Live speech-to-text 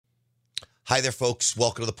Hi there, folks.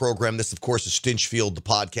 Welcome to the program. This, of course, is Stinchfield, the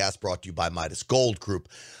podcast brought to you by Midas Gold Group.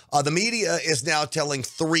 The media is now telling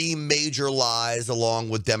three major lies along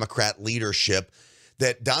with Democrat leadership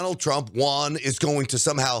that Donald Trump, one, is going to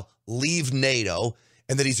somehow leave NATO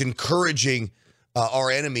and that he's encouraging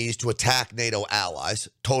our enemies to attack NATO allies,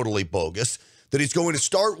 totally bogus, that he's going to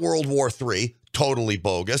start World War III, totally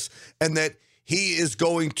bogus, and that he is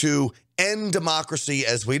going to end democracy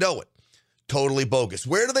as we know it. Totally bogus.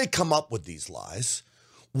 Where do they come up with these lies?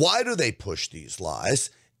 Why do they push these lies?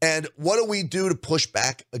 And what do we do to push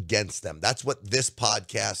back against them? That's what this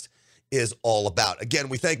podcast is all about. Again,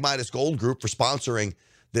 we thank Midas Gold Group for sponsoring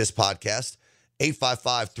this podcast.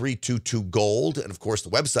 855-322-GOLD. And, of course, the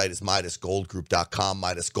website is MidasGoldGroup.com,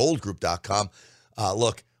 MidasGoldGroup.com.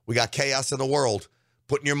 Look, we got chaos in the world.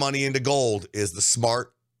 Putting your money into gold is the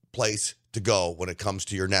smart place to go when it comes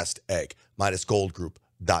to your nest egg.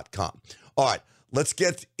 MidasGoldGroup.com. All right, let's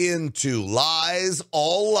get into lies,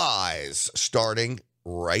 all lies, starting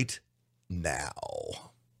right now.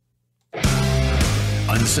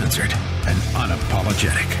 Uncensored and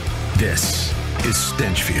unapologetic. This is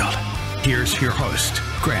Stinchfield. Here's your host,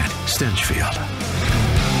 Grant Stinchfield.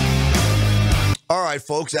 All right,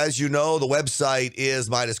 folks, as you know, the website is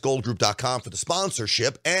MidasGoldGroup.com for the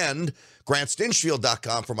sponsorship and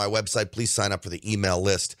GrantStinchfield.com for my website. Please sign up for the email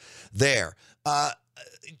list there.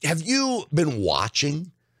 Have you been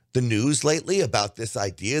watching the news lately about this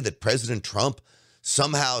idea that President Trump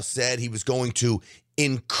somehow said he was going to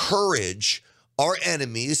encourage our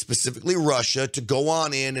enemies, specifically Russia, to go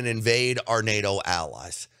on in and invade our NATO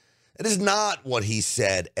allies? That is not what he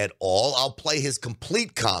said at all. I'll play his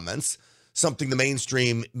complete comments, something the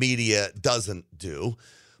mainstream media doesn't do.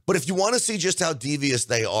 But if you want to see just how devious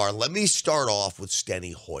they are, let me start off with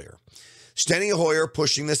Steny Hoyer. Steny Hoyer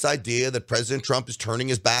pushing this idea that President Trump is turning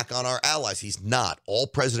his back on our allies. He's not. All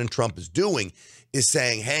President Trump is doing is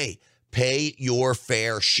saying, hey, pay your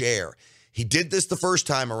fair share. He did this the first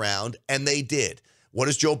time around, and they did. What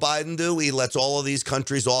does Joe Biden do? He lets all of these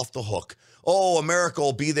countries off the hook. Oh, America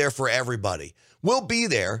will be there for everybody. We'll be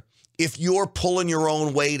there if you're pulling your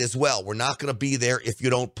own weight as well. We're not going to be there if you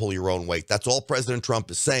don't pull your own weight. That's all President Trump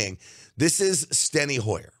is saying. This is Steny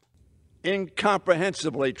Hoyer.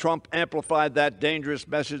 Incomprehensibly, Trump amplified that dangerous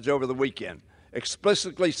message over the weekend,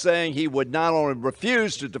 explicitly saying he would not only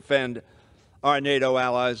refuse to defend our NATO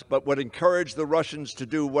allies, but would encourage the Russians to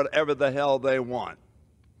do whatever the hell they want.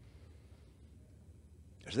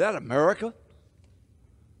 Is that America?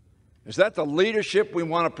 Is that the leadership we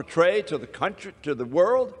want to portray to the country, to the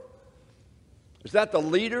world? Is that the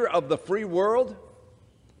leader of the free world?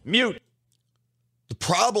 Mute. The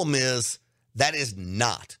problem is that is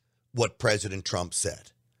not what President Trump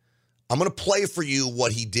said. I'm going to play for you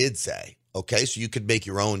what he did say, okay, so you could make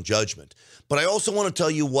your own judgment. But I also want to tell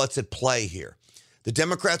you what's at play here. The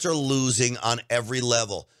Democrats are losing on every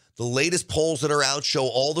level. The latest polls that are out show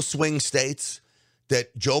all the swing states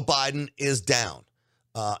that Joe Biden is down.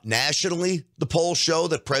 Nationally, the polls show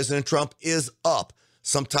that President Trump is up,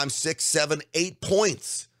 sometimes 6, 7, 8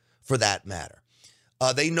 points for that matter.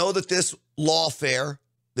 They know that this lawfare,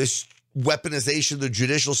 this weaponization of the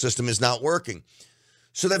judicial system is not working.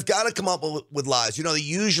 So they've got to come up with lies. You know, they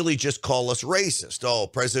usually just call us racist. Oh,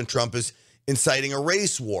 President Trump is inciting a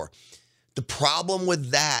race war. The problem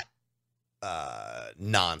with that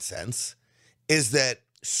nonsense is that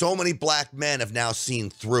so many black men have now seen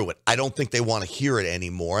through it. I don't think they want to hear it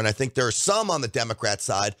anymore. And I think there are some on the Democrat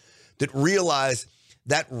side that realize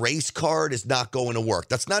that race card is not going to work.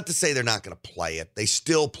 That's not to say they're not going to play it. They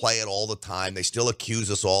still play it all the time. They still accuse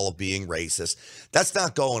us all of being racist. That's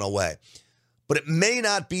not going away. But it may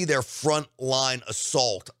not be their front-line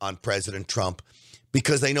assault on President Trump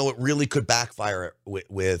because they know it really could backfire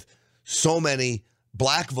with so many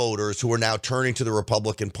black voters who are now turning to the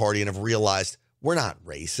Republican Party and have realized we're not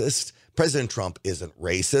racist. President Trump isn't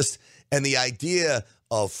racist. And the idea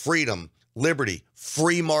of freedom, liberty,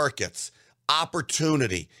 free markets,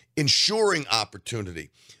 opportunity, ensuring opportunity,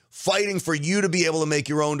 fighting for you to be able to make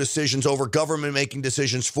your own decisions over government making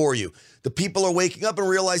decisions for you. The people are waking up and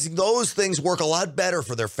realizing those things work a lot better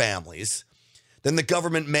for their families than the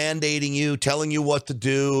government mandating you, telling you what to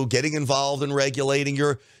do, getting involved in regulating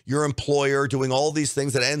your employer, doing all these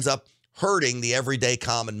things that ends up hurting the everyday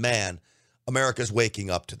common man. America's waking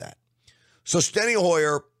up to that. So Steny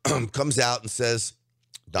Hoyer comes out and says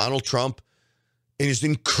Donald Trump is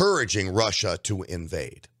encouraging Russia to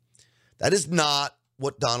invade. That is not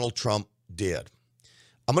what Donald Trump did.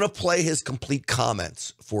 I'm going to play his complete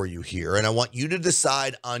comments for you here, and I want you to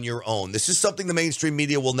decide on your own. This is something the mainstream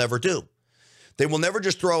media will never do. They will never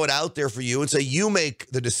just throw it out there for you and say, you make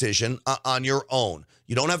the decision on your own.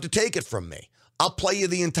 You don't have to take it from me. I'll play you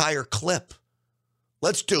the entire clip.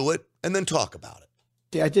 Let's do it and then talk about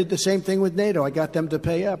it. I did the same thing with NATO. I got them to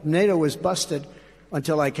pay up. NATO was busted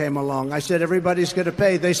until I came along. I said, everybody's going to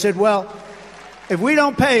pay. They said, well, if we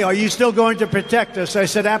don't pay, are you still going to protect us? I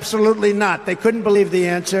said, absolutely not. They couldn't believe the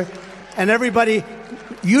answer. And everybody,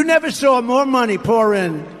 you never saw more money pour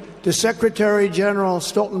in to Secretary General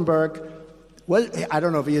Stoltenberg. Well, I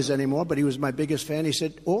don't know if he is anymore, but he was my biggest fan. He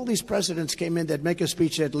said, all these presidents came in, they'd make a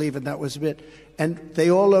speech, they'd leave, and that was it. And they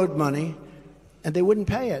all owed money, and they wouldn't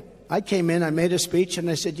pay it. I came in, I made a speech, and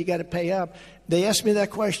I said, you got to pay up. They asked me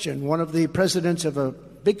that question. One of the presidents of a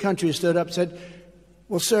big country stood up and said,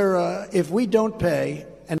 well, sir, if we don't pay...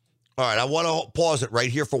 And all right, I want to pause it right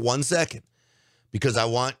here for 1 second because I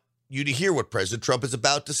want you to hear what President Trump is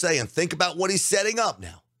about to say and think about what he's setting up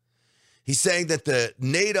now. He's saying that the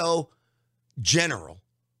NATO general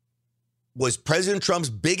was President Trump's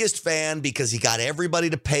biggest fan because he got everybody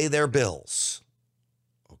to pay their bills.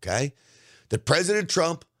 Okay? That President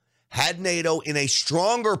Trump had NATO in a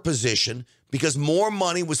stronger position because more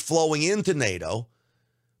money was flowing into NATO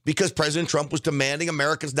because President Trump was demanding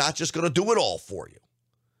Americans not just going to do it all for you.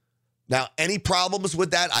 Now, any problems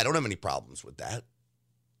with that? I don't have any problems with that.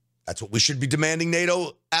 That's what we should be demanding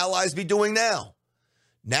NATO allies be doing now.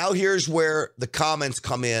 Now here's where the comments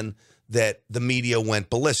come in that the media went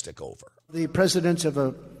ballistic over. The presidents of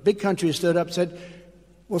a big country stood up and said,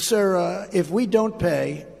 well, sir, if we don't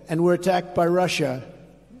pay and we're attacked by Russia,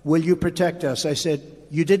 will you protect us? I said,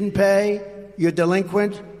 you didn't pay? You're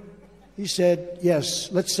delinquent? He said,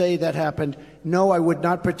 yes, let's say that happened. No, I would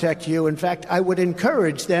not protect you. In fact, I would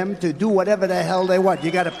encourage them to do whatever the hell they want.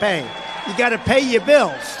 You got to pay. You got to pay your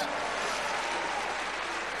bills.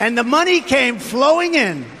 And the money came flowing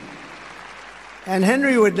in. And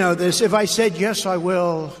Henry would know this. If I said, yes, I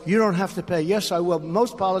will, you don't have to pay. Yes, I will.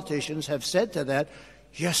 Most politicians have said to that,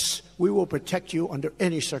 yes, we will protect you under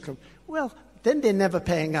any circumstance. Well, then they're never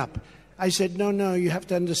paying up. I said, no, you have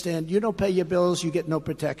to understand, you don't pay your bills, you get no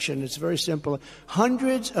protection. It's very simple.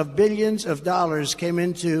 Hundreds of billions of dollars came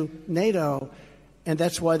into NATO, and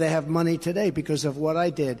that's why they have money today, because of what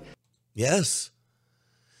I did. Yes.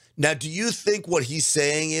 Now, do you think what he's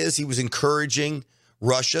saying is he was encouraging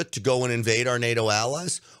Russia to go and invade our NATO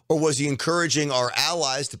allies? Or was he encouraging our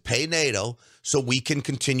allies to pay NATO so we can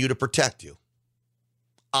continue to protect you?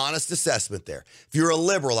 Honest assessment there. If you're a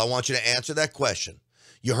liberal, I want you to answer that question.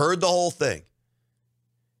 You heard the whole thing.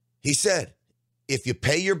 He said, if you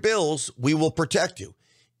pay your bills, we will protect you.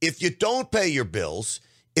 If you don't pay your bills,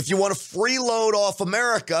 if you want to freeload off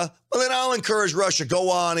America, well, then I'll encourage Russia,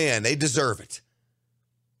 go on in. They deserve it.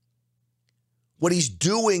 What he's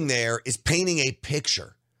doing there is painting a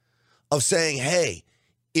picture of saying, hey,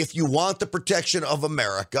 if you want the protection of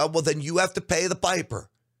America, well, then you have to pay the piper.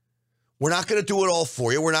 We're not going to do it all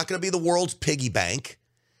for you. We're not going to be the world's piggy bank.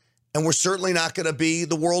 And we're certainly not going to be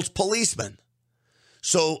the world's policeman.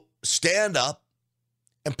 So stand up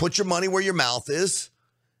and put your money where your mouth is.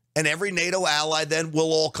 And every NATO ally then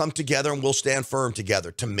will all come together and we'll stand firm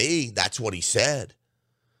together. To me, that's what he said.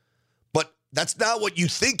 But that's not what you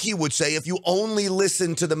think he would say if you only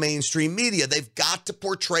listen to the mainstream media. They've got to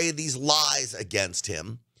portray these lies against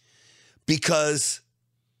him because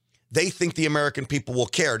they think the American people will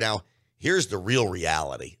care. Now, here's the real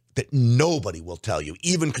reality that nobody will tell you.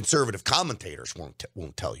 Even conservative commentators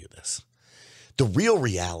won't tell you this. The real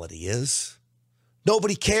reality is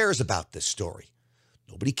nobody cares about this story.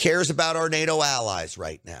 Nobody cares about our NATO allies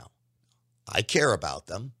right now. I care about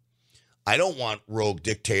them. I don't want rogue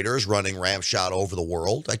dictators running ramshot over the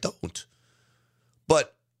world. I don't.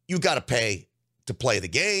 But you got to pay to play the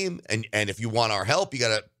game. And if you want our help, you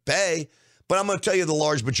got to pay. But I'm going to tell you the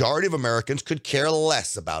large majority of Americans could care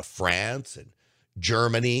less about France and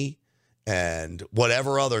Germany and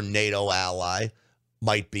whatever other NATO ally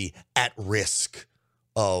might be at risk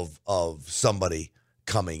of somebody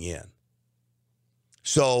coming in.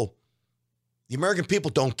 So the American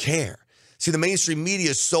people don't care. See, the mainstream media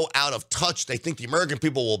is so out of touch, they think the American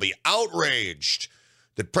people will be outraged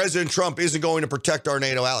that President Trump isn't going to protect our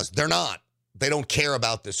NATO allies. They're not. They don't care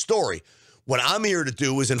about this story. What I'm here to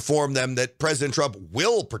do is inform them that President Trump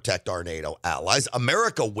will protect our NATO allies.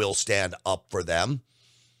 America will stand up for them,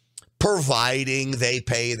 providing they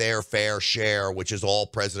pay their fair share, which is all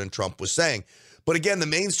President Trump was saying. But again, the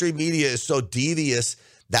mainstream media is so devious.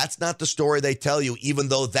 That's not the story they tell you, even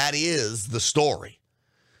though that is the story.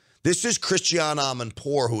 This is Christiane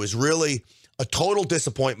Amanpour, who is really a total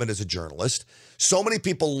disappointment as a journalist. So many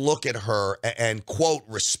people look at her and, quote,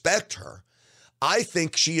 respect her. I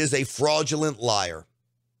think she is a fraudulent liar.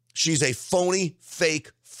 She's a phony,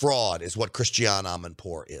 fake fraud is what Christiane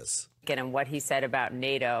Amanpour is. And what he said about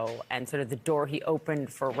NATO and sort of the door he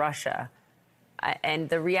opened for Russia and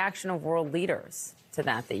the reaction of world leaders to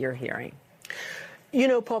that you're hearing. You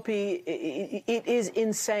know, Poppy, it is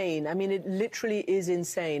insane. I mean, it literally is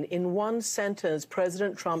insane. In one sentence,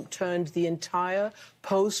 President Trump turned the entire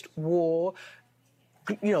post-war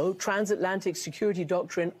transatlantic security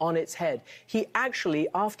doctrine on its head. He actually,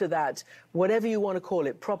 after that, whatever you want to call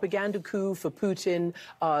it, propaganda coup for Putin,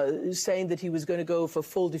 saying that he was going to go for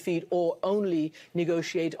full defeat or only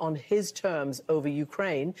negotiate on his terms over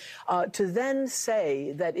Ukraine, to then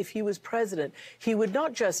say that if he was president, he would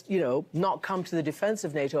not just, not come to the defense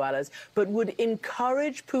of NATO allies, but would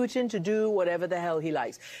encourage Putin to do whatever the hell he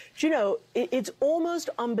likes. It's almost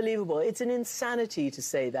unbelievable. It's an insanity to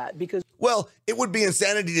say that because... Well, it would be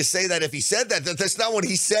insanity to say that if he said that. That's not what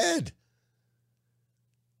he said.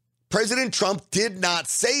 President Trump did not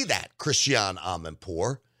say that, Christiane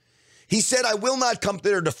Amanpour. He said, I will not come to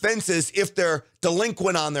their defenses if they're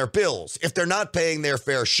delinquent on their bills, if they're not paying their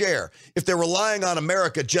fair share, if they're relying on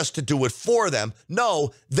America just to do it for them.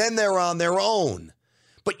 No, then they're on their own.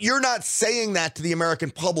 But you're not saying that to the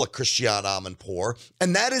American public, Christiane Amanpour,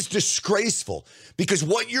 and that is disgraceful because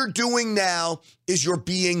what you're doing now is you're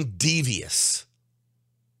being devious.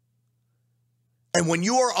 And when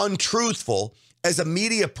you are untruthful as a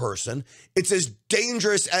media person, it's as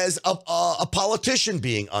dangerous as a politician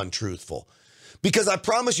being untruthful. Because I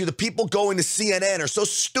promise you, the people going to CNN are so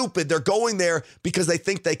stupid, they're going there because they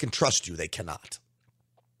think they can trust you. They cannot.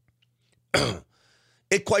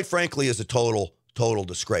 It, quite frankly, is a total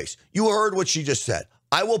disgrace. You heard what she just said.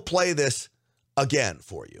 I will play this again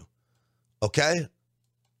for you. Okay?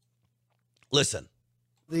 Listen.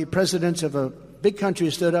 The presidents of a big country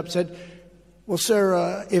stood up and said, well,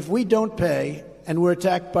 sir, if we don't pay and we're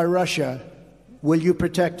attacked by Russia, will you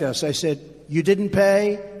protect us? I said, you didn't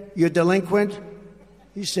pay? You're delinquent?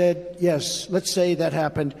 He said, yes, let's say that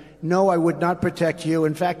happened. No, I would not protect you.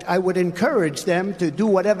 In fact, I would encourage them to do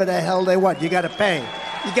whatever the hell they want. You got to pay.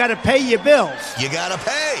 You got to pay your bills. You got to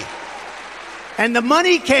pay. And the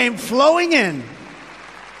money came flowing in.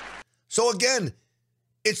 So again,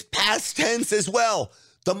 it's past tense as well.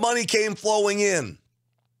 The money came flowing in.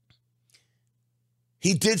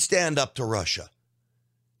 He did stand up to Russia.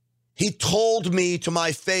 He told me to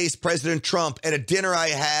my face, President Trump, at a dinner I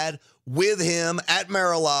had with him at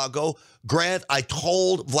Mar-a-Lago, Grant, I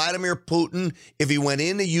told Vladimir Putin if he went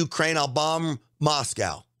into Ukraine, I'll bomb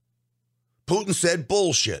Moscow. Putin said,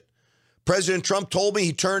 bullshit. President Trump told me,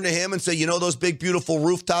 he turned to him and said, you know those big, beautiful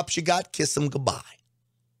rooftops you got? Kiss them goodbye.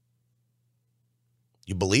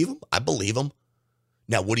 You believe him? I believe him.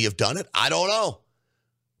 Now, would he have done it? I don't know.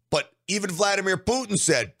 But even Vladimir Putin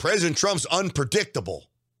said, President Trump's unpredictable.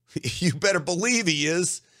 You better believe he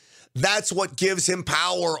is. That's what gives him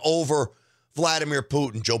power over Vladimir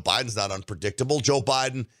Putin. Joe Biden's not unpredictable. Joe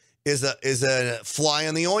Biden is a fly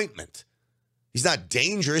in the ointment. He's not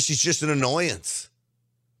dangerous. He's just an annoyance.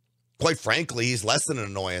 Quite frankly, he's less than an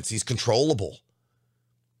annoyance. He's controllable.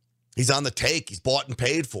 He's on the take. He's bought and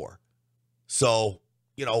paid for. So,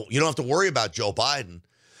 you don't have to worry about Joe Biden.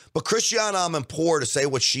 But Christiane Amanpour, to say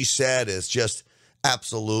what she said is just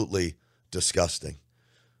absolutely disgusting.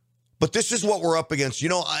 But this is what we're up against.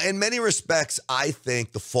 In many respects, I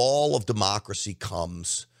think the fall of democracy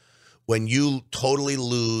comes when you totally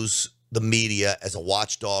lose the media as a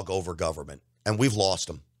watchdog over government. And we've lost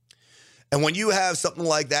them. And when you have something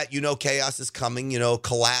like that, chaos is coming.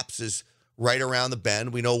 Collapse is right around the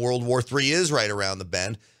bend. We know World War III is right around the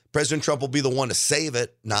bend. President Trump will be the one to save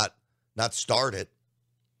it, not start it.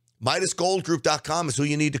 MidasGoldGroup.com is who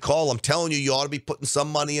you need to call. I'm telling you, you ought to be putting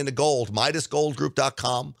some money into gold.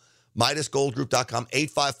 MidasGoldGroup.com. MidasGoldGroup.com,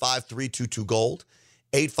 855-322-GOLD,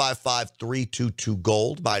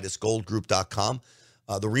 855-322-GOLD, MidasGoldGroup.com.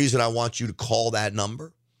 The reason I want you to call that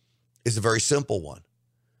number is a very simple one,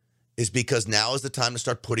 is because now is the time to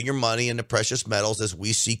start putting your money into precious metals as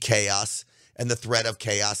we see chaos and the threat of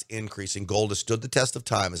chaos increasing. Gold has stood the test of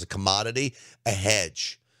time as a commodity, a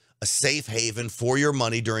hedge, a safe haven for your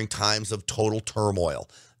money during times of total turmoil.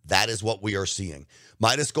 That is what we are seeing.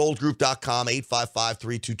 MidasGoldGroup.com,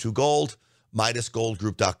 855-322-GOLD,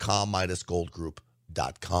 MidasGoldGroup.com,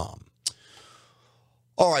 MidasGoldGroup.com.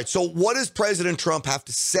 All right, so what does President Trump have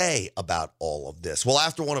to say about all of this? Well,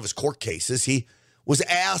 after one of his court cases, he was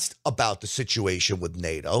asked about the situation with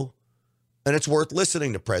NATO, and it's worth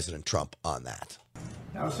listening to President Trump on that.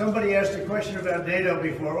 Now, somebody asked a question about NATO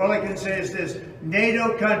before. All I can say is this: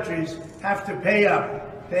 NATO countries have to pay up.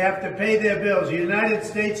 They have to pay their bills. The United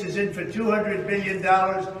States is in for $200 billion,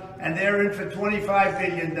 and they're in for $25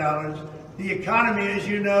 billion. The economy, as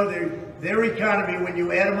you know, their economy, when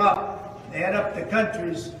you add up the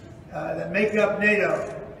countries that make up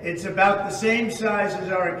NATO, it's about the same size as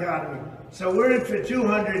our economy. So we're in for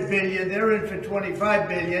 200 billion, they're in for 25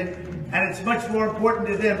 billion, and it's much more important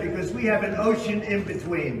to them because we have an ocean in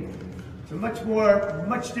between. It's a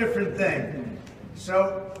much different thing.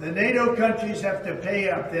 So the NATO countries have to pay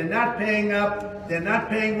up. They're not paying up, they're not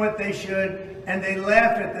paying what they should, and they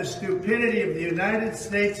laugh at the stupidity of the United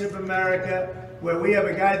States of America, where we have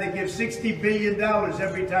a guy that gives $60 billion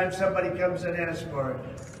every time somebody comes and asks for it.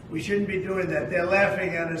 We shouldn't be doing that. They're laughing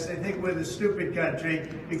at us. They think we're the stupid country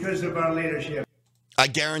because of our leadership. I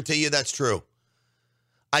guarantee you that's true.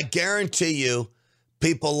 I guarantee you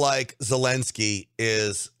people like Zelensky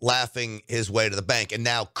is laughing his way to the bank and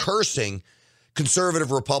now cursing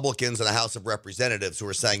conservative Republicans in the House of Representatives who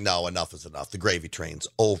are saying, no, enough is enough. The gravy train's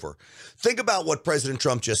over. Think about what President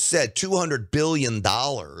Trump just said. $200 billion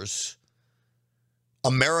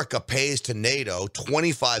America pays to NATO,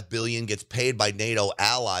 $25 billion gets paid by NATO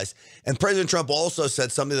allies. And President Trump also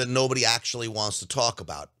said something that nobody actually wants to talk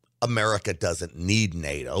about. America doesn't need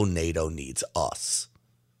NATO. NATO needs us.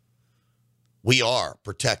 We are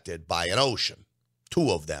protected by an ocean. 2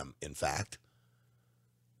 of them, in fact.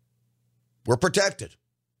 We're protected.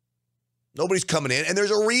 Nobody's coming in. And there's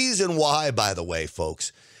a reason why, by the way,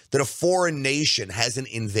 folks, that a foreign nation hasn't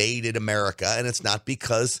invaded America, and it's not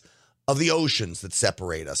because of the oceans that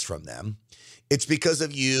separate us from them. It's because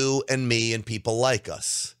of you and me and people like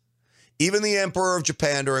us. Even the Emperor of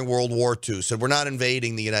Japan during World War II said, we're not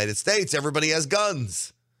invading the United States. Everybody has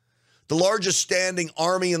guns. The largest standing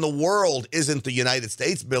army in the world isn't the United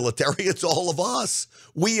States military. It's all of us.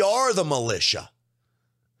 We are the militia.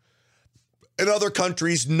 And other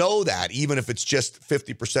countries know that, even if it's just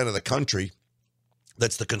 50% of the country,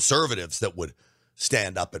 that's the conservatives that would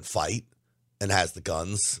stand up and fight and has the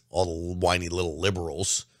guns. All the whiny little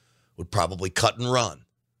liberals would probably cut and run.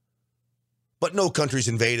 But no country's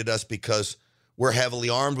invaded us because we're heavily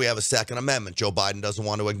armed. We have a Second Amendment. Joe Biden doesn't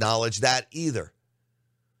want to acknowledge that either.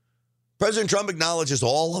 President Trump acknowledges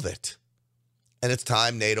all of it. And it's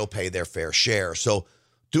time NATO pay their fair share. So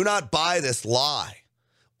do not buy this lie.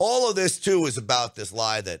 All of this, too, is about this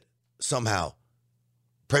lie that somehow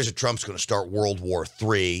President Trump's going to start World War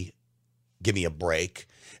III. Give me a break.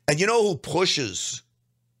 And you know who pushes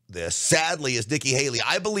this, sadly, is Nikki Haley.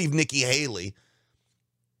 I believe Nikki Haley,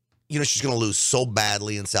 she's going to lose so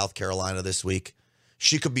badly in South Carolina this week.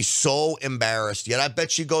 She could be so embarrassed. Yet I bet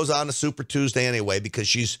she goes on to Super Tuesday anyway because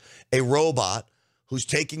she's a robot who's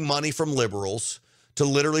taking money from liberals to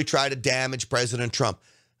literally try to damage President Trump.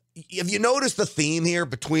 Have you noticed the theme here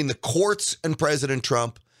between the courts and President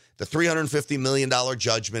Trump? The $350 million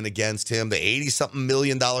judgment against him, the $80-something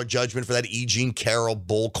million judgment for that E. Jean Carroll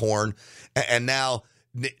bullcorn, and now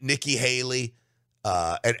Nikki Haley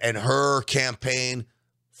and her campaign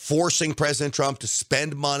forcing President Trump to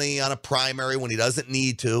spend money on a primary when he doesn't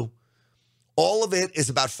need to. All of it is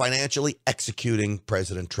about financially executing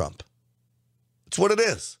President Trump. It's what it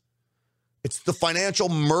is. It's the financial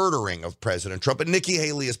murdering of President Trump, and Nikki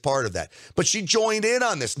Haley is part of that. But she joined in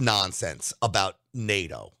on this nonsense about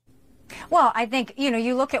NATO. Well, I think,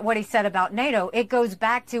 you look at what he said about NATO, it goes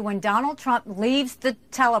back to when Donald Trump leaves the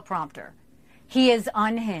teleprompter. He is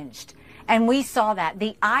unhinged. And we saw that.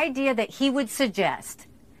 The idea that he would suggest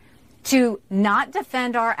to not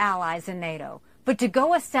defend our allies in NATO, but to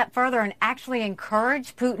go a step further and actually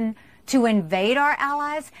encourage Putin to invade our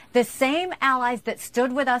allies, the same allies that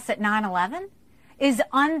stood with us at 9/11, is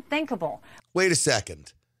unthinkable. Wait a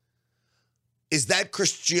second. Is that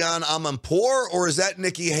Christiane Amanpour, or is that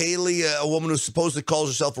Nikki Haley, a woman who supposedly calls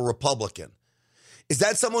herself a Republican? Is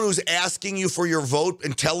that someone who's asking you for your vote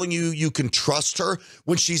and telling you you can trust her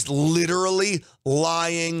when she's literally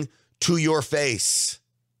lying to your face?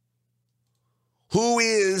 Who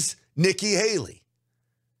is Nikki Haley?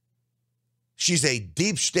 She's a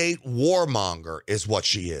deep state warmonger is what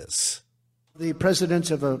she is. The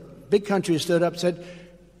presidents of a big country stood up and said,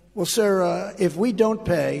 well, sir, if we don't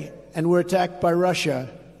pay and we're attacked by Russia,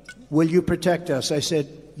 will you protect us? I said,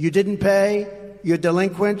 you didn't pay? You're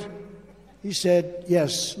delinquent? He said,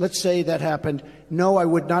 yes, let's say that happened. No, I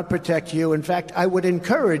would not protect you. In fact, I would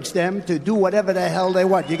encourage them to do whatever the hell they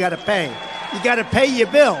want. You got to pay. You got to pay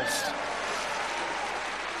your bills.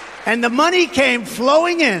 And the money came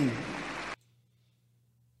flowing in.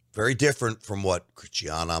 Very different from what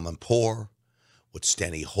Christiane Amanpour, what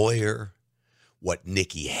Steny Hoyer, what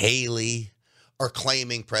Nikki Haley are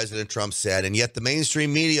claiming President Trump said. And yet the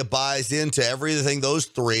mainstream media buys into everything those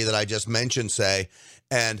three that I just mentioned say,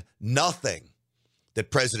 and nothing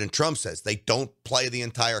that President Trump says. They don't play the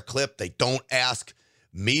entire clip. They don't ask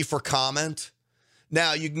me for comment.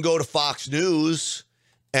 Now, you can go to Fox News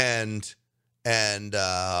and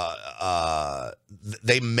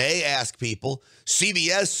they may ask people.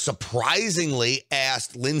 CBS surprisingly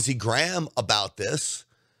asked Lindsey Graham about this.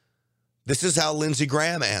 This is how Lindsey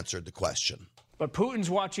Graham answered the question. But Putin's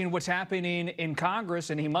watching what's happening in Congress,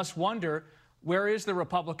 and he must wonder, where is the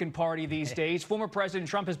Republican Party these days? Former President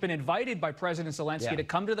Trump has been invited by President Zelensky to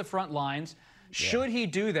come to the front lines. Should he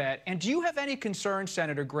do that? And do you have any concern,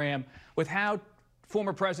 Senator Graham, with how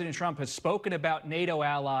former President Trump has spoken about NATO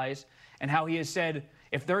allies and how he has said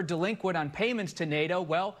if they're delinquent on payments to NATO,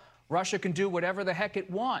 well, Russia can do whatever the heck it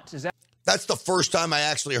wants? That's the first time I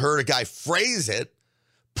actually heard a guy phrase it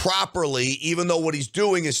properly, even though what he's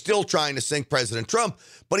doing is still trying to sink President Trump,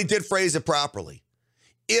 but he did phrase it properly.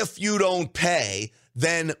 If you don't pay,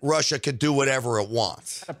 then Russia could do whatever it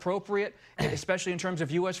wants. Appropriate, especially in terms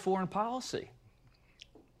of U.S. foreign policy.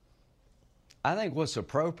 I think what's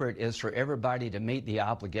appropriate is for everybody to meet the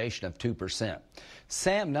obligation of 2%.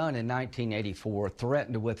 Sam Nunn in 1984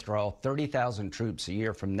 threatened to withdraw 30,000 troops a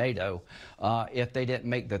year from NATO if they didn't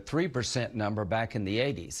make the 3% number back in the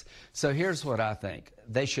 80s. So here's what I think.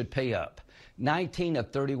 They should pay up. 19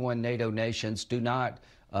 of 31 NATO nations do not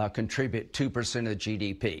contribute 2% of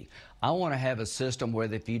GDP. I want to have a system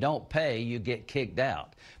where if you don't pay, you get kicked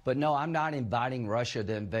out. But no, I'm not inviting Russia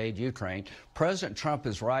to invade Ukraine. President Trump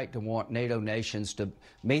is right to want NATO nations to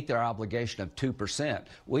meet their obligation of 2%.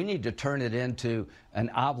 We need to turn it into an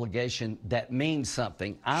obligation that means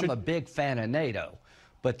something. I'm a big fan of NATO,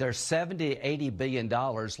 but there's $70, $80 billion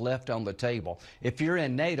left on the table. If you're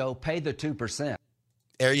in NATO, pay the 2%.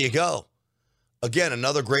 There you go. Again,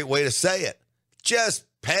 another great way to say it. Just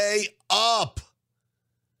pay up.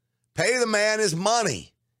 Pay the man his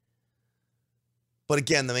money. But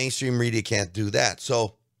again, the mainstream media can't do that.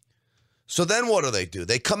 So then what do?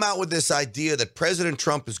 They come out with this idea that President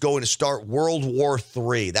Trump is going to start World War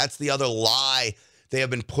III. That's the other lie they have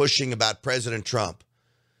been pushing about President Trump.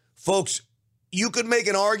 Folks, you could make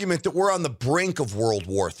an argument that we're on the brink of World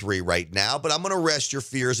War III right now, but I'm going to rest your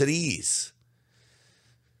fears at ease.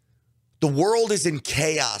 The world is in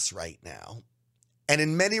chaos right now. And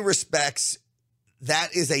in many respects,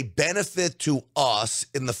 that is a benefit to us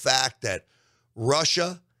in the fact that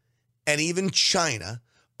Russia and even China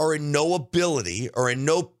are in no ability or in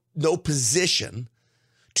no position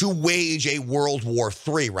to wage a World War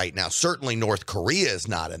III right now. Certainly North Korea is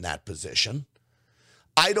not in that position.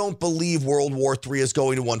 I don't believe World War III is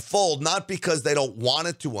going to unfold, not because they don't want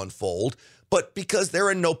it to unfold, but because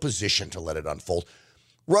they're in no position to let it unfold.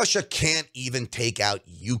 Russia can't even take out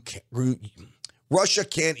Russia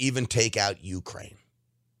can't even take out Ukraine.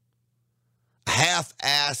 A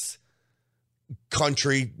half-ass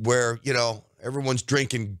country where, everyone's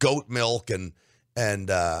drinking goat milk and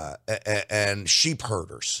sheep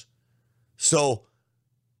herders. So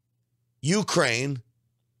Ukraine,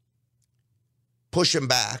 push them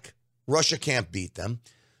back. Russia can't beat them.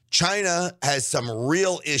 China has some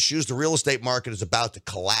real issues. The real estate market is about to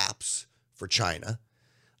collapse for China.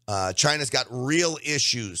 China's got real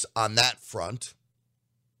issues on that front.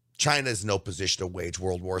 China is in no position to wage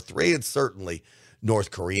World War III, and certainly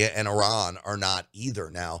North Korea and Iran are not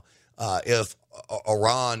either. Now, if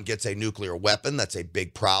Iran gets a nuclear weapon, that's a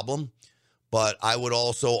big problem. But I would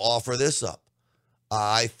also offer this up.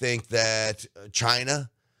 I think that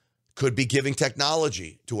China could be giving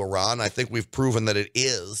technology to Iran. I think we've proven that it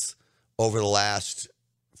is over the last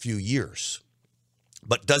few years.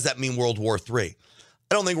 But does that mean World War III?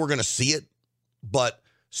 I don't think we're going to see it, but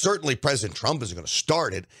certainly President Trump isn't going to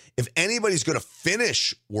start it. If anybody's going to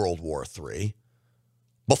finish World War III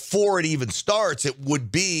before it even starts, it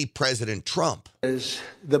would be President Trump. As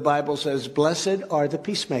the Bible says, blessed are the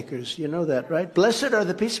peacemakers. You know that, right? Blessed are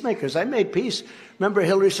the peacemakers. I made peace. Remember,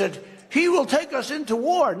 Hillary said, he will take us into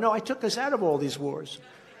war. No, I took us out of all these wars.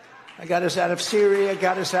 I got us out of Syria,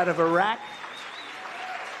 got us out of Iraq.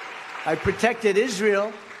 I protected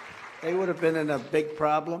Israel. They would have been in a big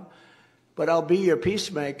problem. But I'll be your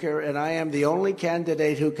peacemaker, and I am the only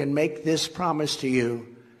candidate who can make this promise to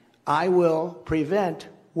you. I will prevent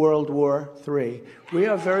World War III. We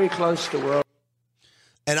are very close to World.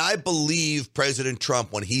 And I believe President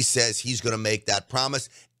Trump when he says he's going to make that promise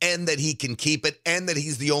and that he can keep it and that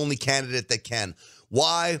he's the only candidate that can.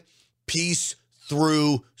 Why? Peace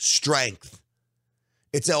through strength.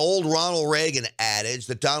 It's an old Ronald Reagan adage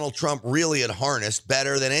that Donald Trump really had harnessed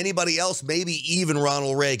better than anybody else, maybe even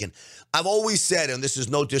Ronald Reagan. I've always said, and this is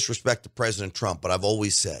no disrespect to President Trump, but I've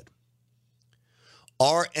always said,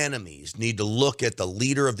 our enemies need to look at the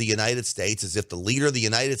leader of the United States as if the leader of the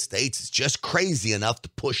United States is just crazy enough to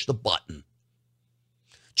push the button.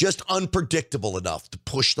 just unpredictable enough to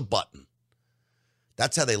push the button.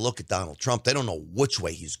 That's how they look at Donald Trump. They don't know which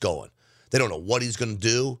way he's going. They don't know what he's going to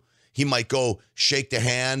do. He might go shake the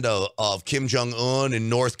hand of Kim Jong-un in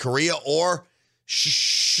North Korea, or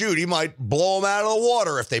shoot, he might blow him out of the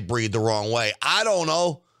water if they breathe the wrong way. I don't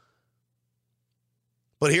know.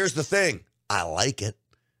 But here's the thing. I like it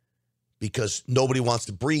because nobody wants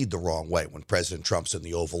to breathe the wrong way when President Trump's in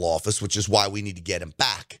the Oval Office, which is why we need to get him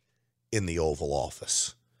back in the Oval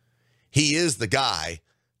Office. He is the guy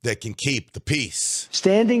that can keep the peace.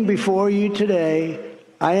 Standing before you today,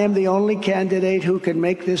 I am the only candidate who can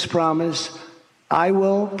make this promise. I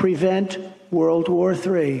will prevent World War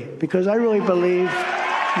III, because I really believe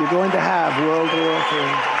you're going to have World War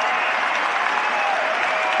III.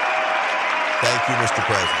 Thank you, Mr.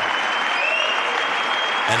 President.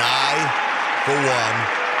 And I, for one,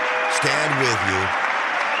 stand with you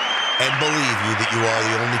and believe you that you are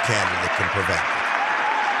the only candidate that can prevent it.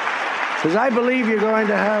 Because I believe you're going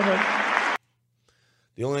to have it.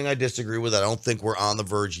 The only thing I disagree with, I don't think we're on the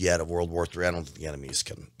verge yet of World War III. I don't think the enemies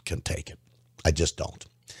can take it. I just don't.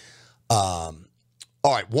 All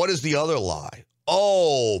right, what is the other lie?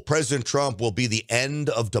 Oh, President Trump will be the end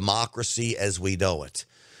of democracy as we know it.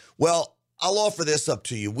 Well, I'll offer this up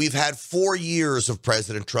to you. We've had 4 years of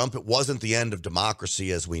President Trump. It wasn't the end of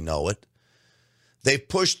democracy as we know it. They've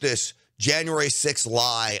pushed this January 6th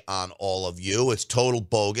lie on all of you. It's total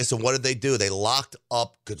bogus. And what did they do? They locked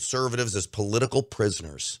up conservatives as political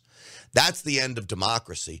prisoners. That's the end of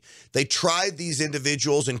democracy. They tried these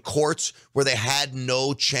individuals in courts where they had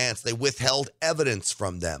no chance. They withheld evidence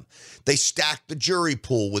from them. They stacked the jury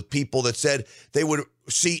pool with people that said they would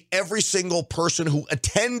see every single person who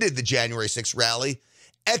attended the January 6th rally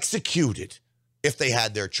executed if they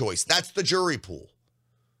had their choice. That's the jury pool.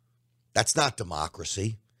 That's not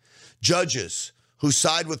democracy. Judges who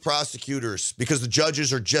side with prosecutors because the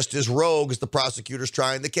judges are just as rogue as the prosecutors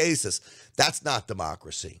trying the cases. That's not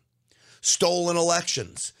democracy. Stolen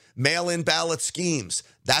elections, mail-in ballot schemes.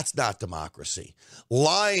 That's not democracy.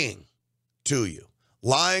 Lying to you.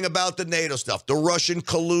 Lying about the NATO stuff, the Russian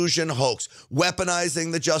collusion hoax,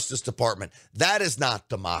 weaponizing the Justice Department. That is not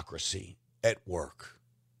democracy at work.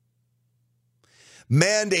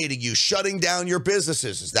 Mandating you, shutting down your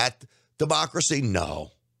businesses. Is that democracy?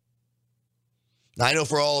 No. Now, I know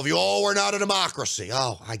for all of you, we're not a democracy.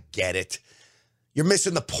 Oh, I get it. You're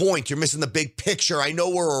missing the point. You're missing the big picture. I know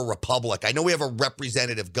we're a republic. I know we have a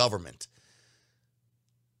representative government.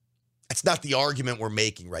 That's not the argument we're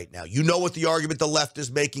making right now. You know what the argument the left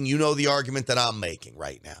is making. You know the argument that I'm making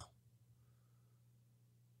right now.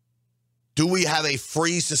 Do we have a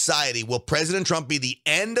free society? Will President Trump be the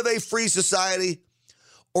end of a free society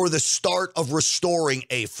or the start of restoring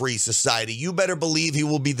a free society? You better believe he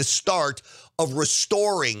will be the start of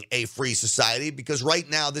restoring a free society, because right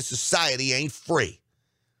now this society ain't free.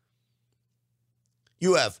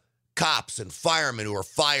 You have cops and firemen who are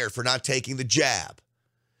fired for not taking the jab.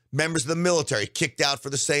 Members of the military kicked out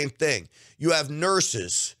for the same thing. You have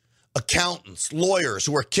nurses, accountants, lawyers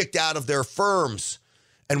who are kicked out of their firms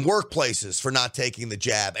and workplaces for not taking the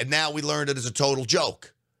jab. And now we learned it as a total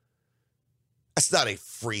joke. That's not a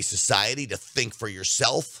free society to think for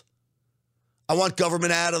yourself. I want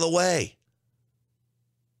government out of the way.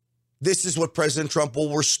 This is what President Trump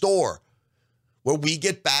will restore, where we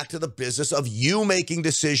get back to the business of you making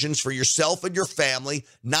decisions for yourself and your family,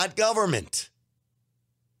 not government.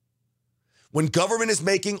 When government is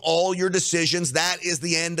making all your decisions, that is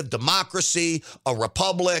the end of democracy, a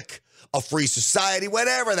republic, a free society,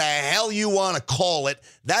 whatever the hell you want to call it.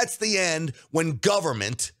 That's the end when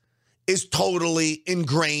government is totally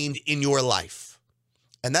ingrained in your life.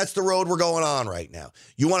 And that's the road we're going on right now.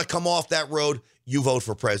 You want to come off that road, you vote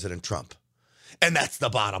for President Trump. And that's the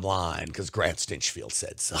bottom line, because Grant Stinchfield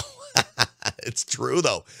said so. It's true,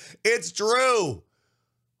 though. It's true.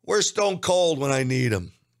 We're stone cold when I need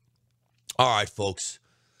him. All right, folks.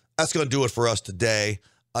 That's going to do it for us today.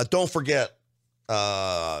 Don't forget,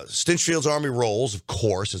 Stinchfield's Army rolls, of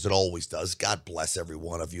course, as it always does. God bless every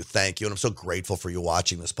one of you. Thank you. And I'm so grateful for you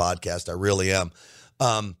watching this podcast. I really am.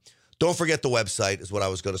 Don't forget the website is what I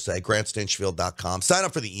was going to say, GrantStinchfield.com. Sign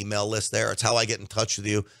up for the email list there. It's how I get in touch with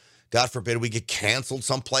you. God forbid we get canceled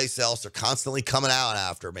someplace else. They're constantly coming out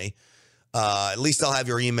after me. At least I'll have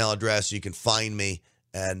your email address so you can find me,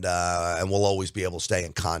 and we'll always be able to stay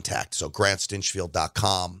in contact. So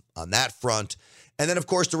GrantStinchfield.com on that front. And then, of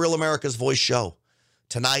course, the Real America's Voice show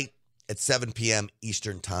tonight at 7 p.m.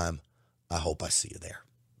 Eastern Time. I hope I see you there.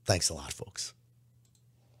 Thanks a lot, folks.